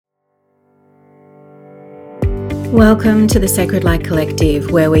Welcome to the Sacred Light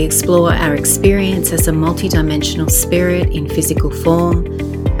Collective, where we explore our experience as a multidimensional spirit in physical form,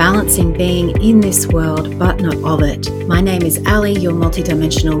 balancing being in this world but not of it. My name is Ali, your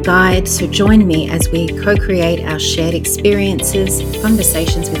multidimensional guide, so join me as we co-create our shared experiences,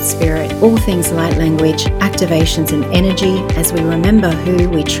 conversations with spirit, all things light language, activations and energy as we remember who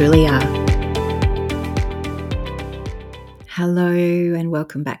we truly are. Hello and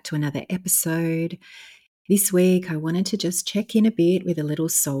welcome back to another episode. This week, I wanted to just check in a bit with a little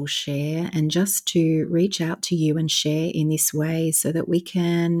soul share and just to reach out to you and share in this way so that we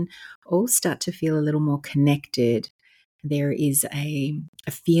can all start to feel a little more connected. There is a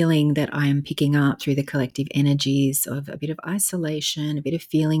feeling that I am picking up through the collective energies of a bit of isolation, a bit of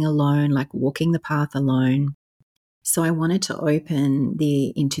feeling alone, like walking the path alone. So I wanted to open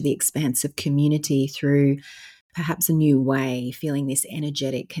into the expanse of community through perhaps a new way, feeling this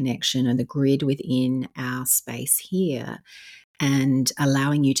energetic connection and the grid within our space here and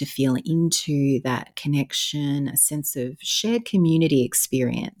allowing you to feel into that connection, a sense of shared community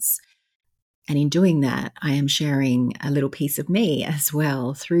experience. And in doing that, I am sharing a little piece of me as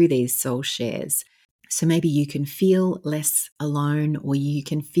well through these soul shares. So maybe you can feel less alone, or you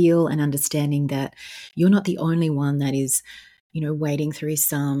can feel an understanding that you're not the only one that is wading through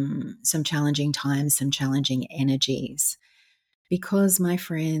some challenging times, some challenging energies. Because, my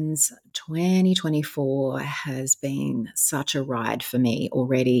friends, 2024 has been such a ride for me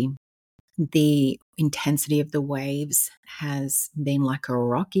already. The intensity of the waves has been like a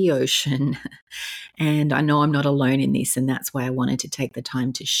rocky ocean. And I know I'm not alone in this, and that's why I wanted to take the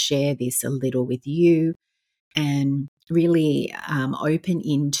time to share this a little with you and really open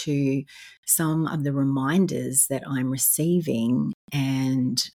into some of the reminders that I'm receiving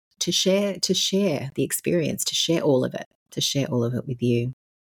and to share the experience, to share all of it with you.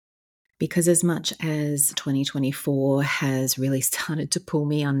 Because as much as 2024 has really started to pull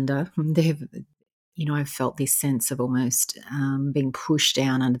me under, I've felt this sense of almost being pushed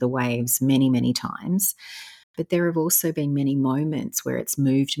down under the waves many, many times. But there have also been many moments where it's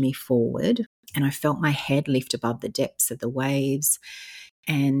moved me forward and I felt my head lift above the depths of the waves.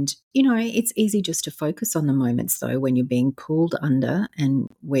 And, it's easy just to focus on the moments, though, when you're being pulled under and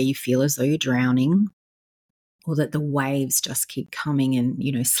where you feel as though you're drowning or that the waves just keep coming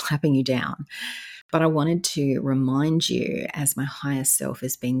and, slapping you down. But I wanted to remind you, as my higher self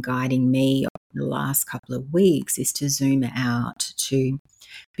has been guiding me over the last couple of weeks, is to zoom out, to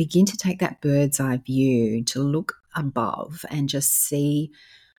begin to take that bird's eye view, to look above and just see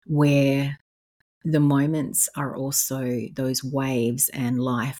where the moments are also those waves and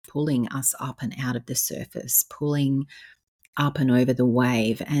life pulling us up and out of the surface, pulling up and over the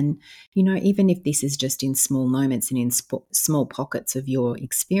wave. And, even if this is just in small moments and in small pockets of your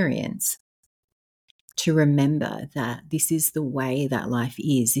experience, to remember that this is the way that life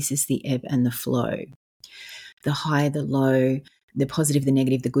is. This is the ebb and the flow, the high, the low, the positive, the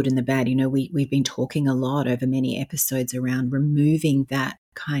negative, the good and the bad. We've been talking a lot over many episodes around removing that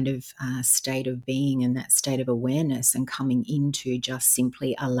kind of state of being and that state of awareness and coming into just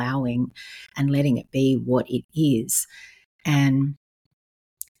simply allowing and letting it be what it is. And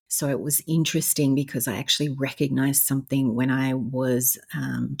so it was interesting because I actually recognized something when I was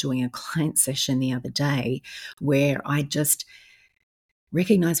doing a client session the other day where I just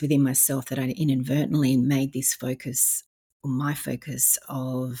recognized within myself that I inadvertently made this focus, my focus,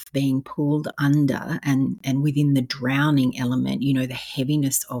 of being pulled under and within the drowning element, the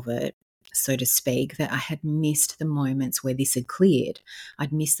heaviness of it, so to speak, that I had missed the moments where this had cleared.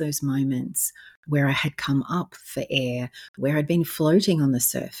 I'd missed those moments where I had come up for air, where I'd been floating on the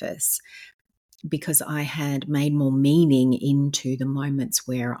surface, because I had made more meaning into the moments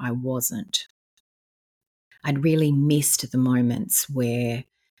where I wasn't. I'd really missed the moments where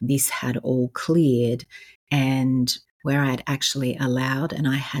this had all cleared and where I had actually allowed and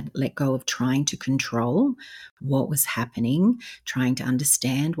I had let go of trying to control what was happening, trying to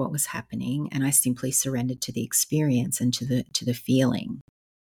understand what was happening, and I simply surrendered to the experience and to the feeling.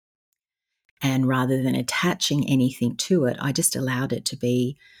 And rather than attaching anything to it, I just allowed it to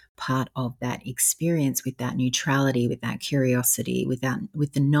be part of that experience with that neutrality, with that curiosity, with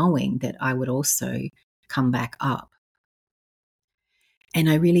the knowing that I would also come back up. And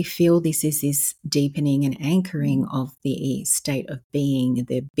I really feel this is this deepening and anchoring of the state of being,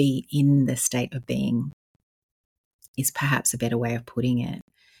 the be in the state of being is perhaps a better way of putting it,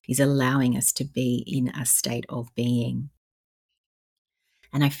 is allowing us to be in a state of being.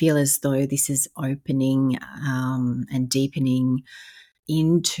 And I feel as though this is opening and deepening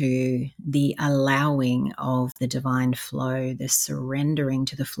into the allowing of the divine flow, the surrendering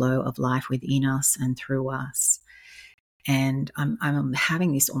to the flow of life within us and through us. And I'm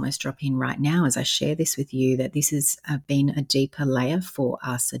having this almost drop in right now as I share this with you, that this has been a deeper layer for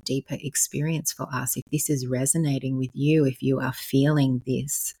us, a deeper experience for us. If this is resonating with you, if you are feeling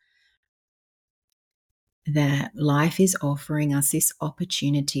this, that life is offering us this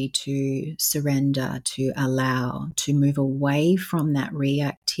opportunity to surrender, to allow, to move away from that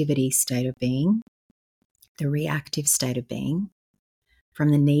reactivity state of being, the reactive state of being, from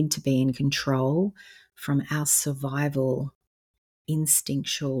the need to be in control, from our survival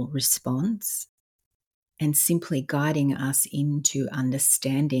instinctual response, and simply guiding us into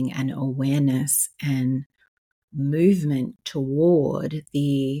understanding and awareness and movement toward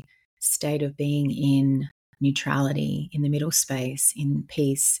the state of being in neutrality, in the middle space, in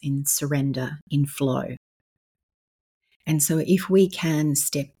peace, in surrender, in flow. And so if we can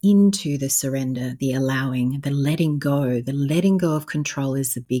step into the surrender, the allowing, the letting go of control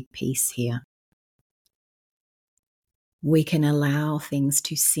is the big piece here. We can allow things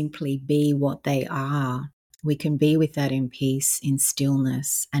to simply be what they are. We can be with that in peace, in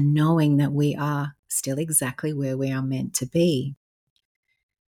stillness, and knowing that we are still exactly where we are meant to be.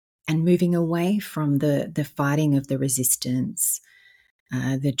 And moving away from the fighting of the resistance,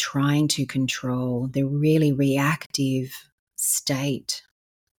 the trying to control, the really reactive state.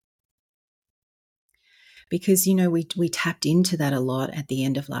 Because, we tapped into that a lot at the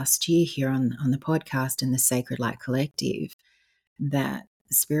end of last year here on the podcast and the Sacred Light Collective, that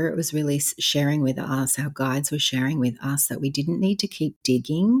Spirit was really sharing with us, our guides were sharing with us, that we didn't need to keep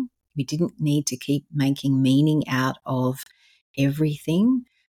digging. We didn't need to keep making meaning out of everything,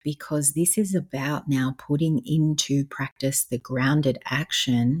 because this is about now putting into practice the grounded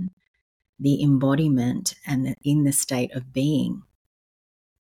action, the embodiment, and in the state of being.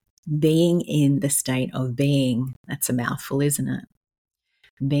 Being in the state of being. That's a mouthful, isn't it?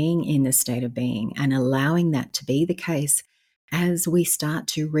 Being in the state of being and allowing that to be the case as we start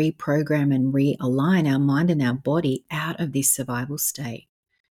to reprogram and realign our mind and our body out of this survival state,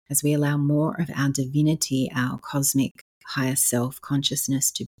 as we allow more of our divinity, our cosmic higher self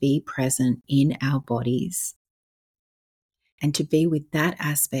consciousness to be present in our bodies, and to be with that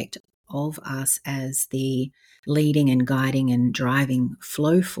aspect of us as the leading and guiding and driving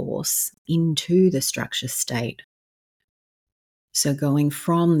flow force into the structure state. So going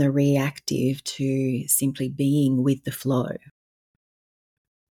from the reactive to simply being with the flow.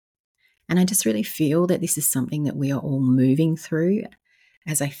 And I just really feel that this is something that we are all moving through.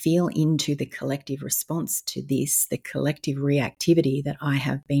 As I feel into the collective response to this, the collective reactivity that I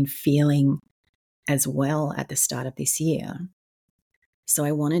have been feeling as well at the start of this year. So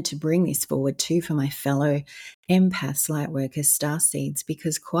I wanted to bring this forward too for my fellow empaths, light workers, starseeds,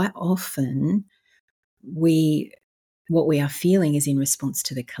 because quite often what we are feeling is in response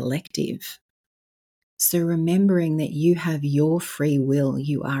to the collective. So remembering that you have your free will,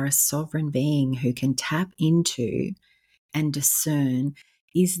 you are a sovereign being who can tap into and discern,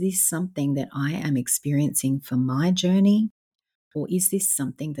 is this something that I am experiencing for my journey, or is this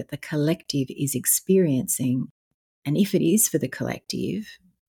something that the collective is experiencing? And if it is for the collective,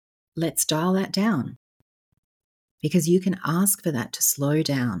 let's dial that down. Because you can ask for that to slow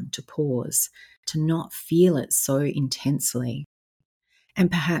down, to pause, to not feel it so intensely.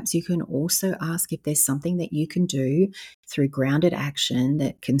 And perhaps you can also ask if there's something that you can do through grounded action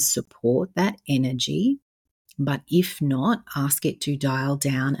that can support that energy. But if not, ask it to dial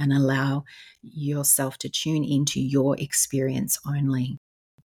down and allow yourself to tune into your experience only.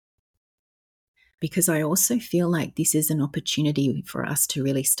 Because I also feel like this is an opportunity for us to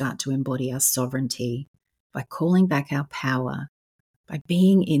really start to embody our sovereignty by calling back our power, by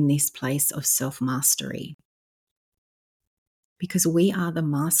being in this place of self-mastery. Because we are the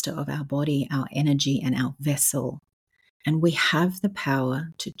master of our body, our energy, and our vessel. And we have the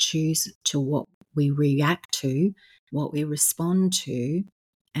power to choose to what we react to, what we respond to,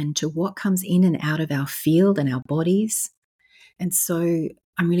 and to what comes in and out of our field and our bodies. And so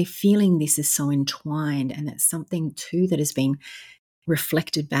I'm really feeling this is so entwined, and that's something too that has been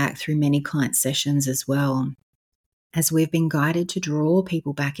reflected back through many client sessions as well, as we've been guided to draw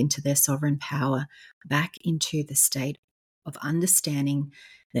people back into their sovereign power, back into the state of understanding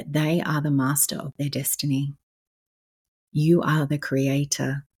that they are the master of their destiny. You are the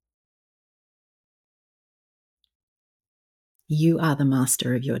creator. You are the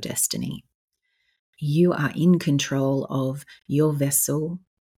master of your destiny. You are in control of your vessel,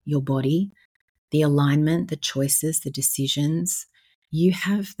 your body, the alignment, the choices, the decisions. You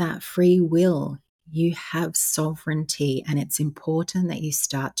have that free will. You have sovereignty, and it's important that you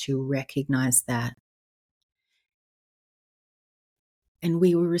start to recognize that. And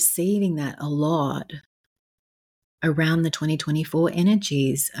we were receiving that a lot around the 2024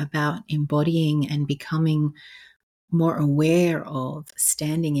 energies, about embodying and becoming more aware of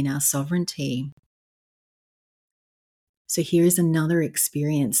standing in our sovereignty. So here is another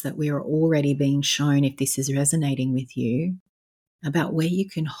experience that we are already being shown, if this is resonating with you, about where you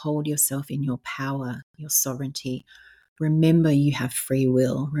can hold yourself in your power, your sovereignty. Remember, you have free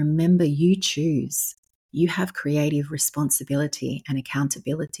will. Remember, you choose. You have creative responsibility and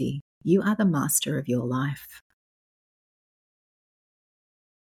accountability. You are the master of your life.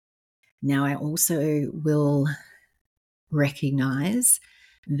 Now, I also will recognize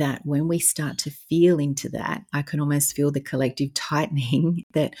that when we start to feel into that, I can almost feel the collective tightening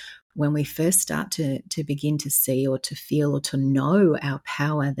that when we first start to begin to see or to feel or to know our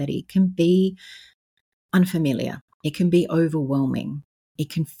power, that it can be unfamiliar. It can be overwhelming. It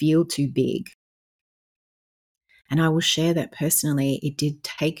can feel too big. And I will share that personally, it did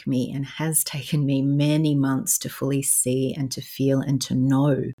take me and has taken me many months to fully see and to feel and to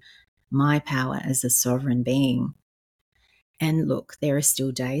know my power as a sovereign being. And look, there are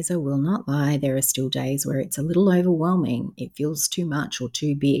still days, I will not lie, there are still days where it's a little overwhelming. It feels too much or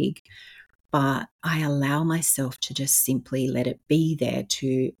too big. But I allow myself to just simply let it be there,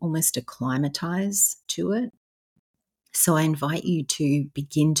 to almost acclimatize to it. So I invite you to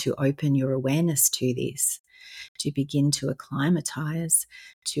begin to open your awareness to this, to begin to acclimatize,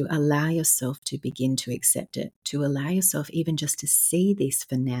 to allow yourself to begin to accept it, to allow yourself even just to see this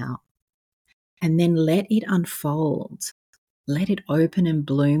for now. And then let it unfold. Let it open and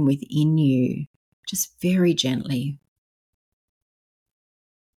bloom within you, just very gently.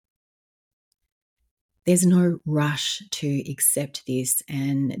 There's no rush to accept this,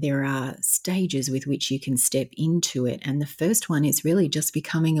 and there are stages with which you can step into it. And the first one is really just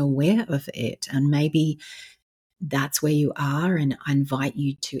becoming aware of it. And maybe that's where you are, and I invite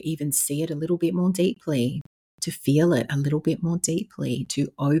you to even see it a little bit more deeply, to feel it a little bit more deeply,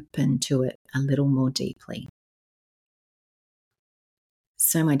 to open to it a little more deeply.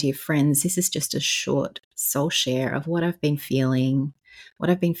 So, my dear friends, this is just a short soul share of what I've been feeling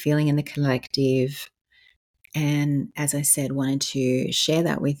in the collective. And as I said, wanted to share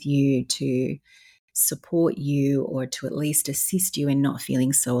that with you to support you, or to at least assist you in not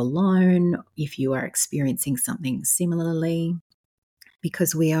feeling so alone if you are experiencing something similarly,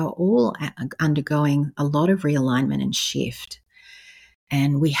 because we are all undergoing a lot of realignment and shift.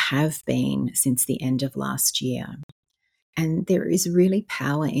 And we have been since the end of last year. And there is really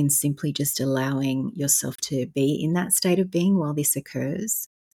power in simply just allowing yourself to be in that state of being while this occurs,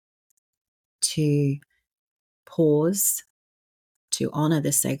 to pause, to honor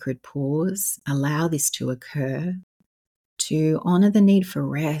the sacred pause, allow this to occur, to honor the need for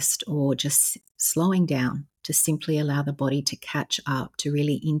rest or just slowing down, to simply allow the body to catch up, to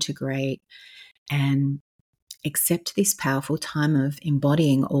really integrate and accept this powerful time of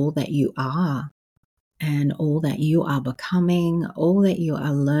embodying all that you are and all that you are becoming, all that you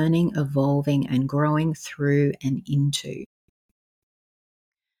are learning, evolving, and growing through and into.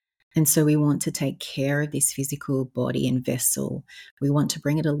 And so we want to take care of this physical body and vessel. We want to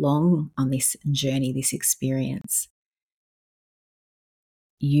bring it along on this journey, this experience.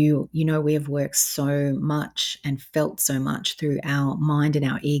 You know, we have worked so much and felt so much through our mind and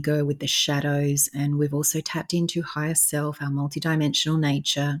our ego with the shadows, and we've also tapped into higher self, our multidimensional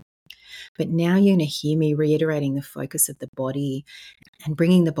nature. But now you're going to hear me reiterating the focus of the body and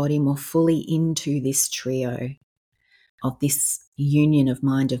bringing the body more fully into this trio of this union of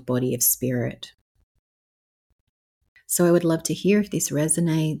mind, of body, of spirit. So I would love to hear if this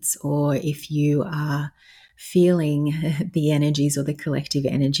resonates, or if you are feeling the energies or the collective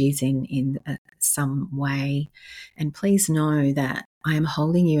energies in some way. And please know that I am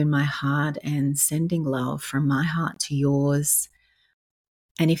holding you in my heart and sending love from my heart to yours.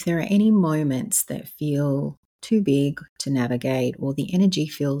 And if there are any moments that feel too big to navigate, or the energy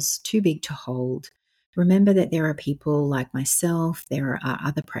feels too big to hold, remember that there are people like myself, there are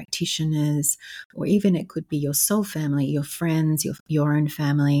other practitioners, or even it could be your soul family, your friends, your own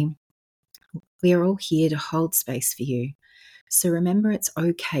family. We are all here to hold space for you. So remember, it's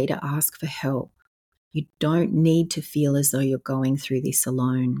okay to ask for help. You don't need to feel as though you're going through this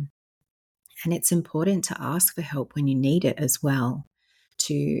alone. And it's important to ask for help when you need it as well,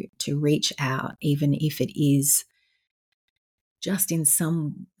 to reach out, even if it is just in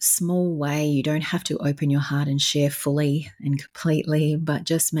some small way. You don't have to open your heart and share fully and completely, but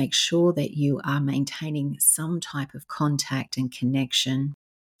just make sure that you are maintaining some type of contact and connection.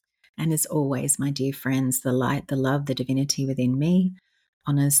 And as always, my dear friends, the light, the love, the divinity within me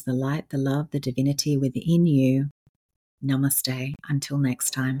honors the light, the love, the divinity within you. Namaste. Until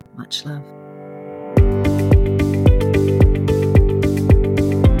next time, much love.